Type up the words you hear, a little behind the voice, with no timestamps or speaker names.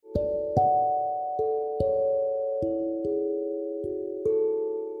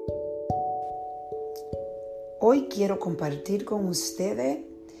Hoy quiero compartir con ustedes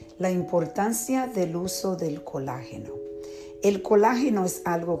la importancia del uso del colágeno. El colágeno es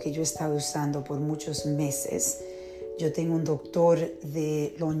algo que yo he estado usando por muchos meses. Yo tengo un doctor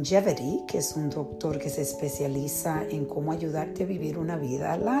de longevity, que es un doctor que se especializa en cómo ayudarte a vivir una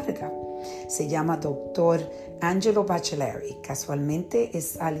vida larga. Se llama doctor Angelo Baccelleri. Casualmente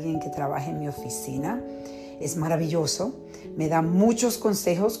es alguien que trabaja en mi oficina. Es maravilloso. Me da muchos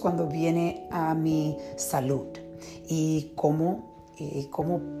consejos cuando viene a mi salud y cómo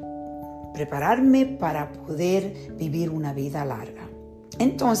prepararme para poder vivir una vida larga.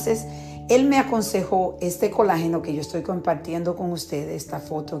 Entonces, él me aconsejó este colágeno que yo estoy compartiendo con ustedes. Esta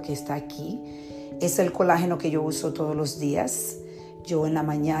foto que está aquí es el colágeno que yo uso todos los días. Yo en la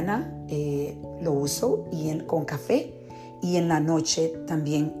mañana lo uso con café y en la noche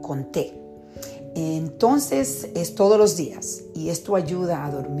también con té. Entonces es todos los días y esto ayuda a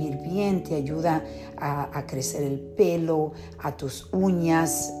dormir bien, te ayuda a crecer el pelo, a tus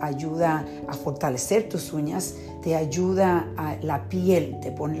uñas, ayuda a fortalecer tus uñas, te ayuda a la piel,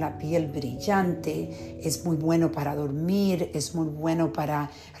 te pone la piel brillante, es muy bueno para dormir, es muy bueno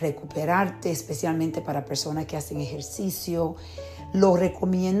para recuperarte, especialmente para personas que hacen ejercicio. Lo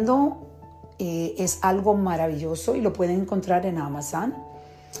recomiendo, es algo maravilloso y lo pueden encontrar en Amazon.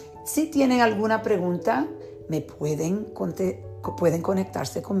 Si tienen alguna pregunta, pueden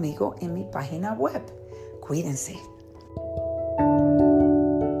conectarse conmigo en mi página web. Cuídense.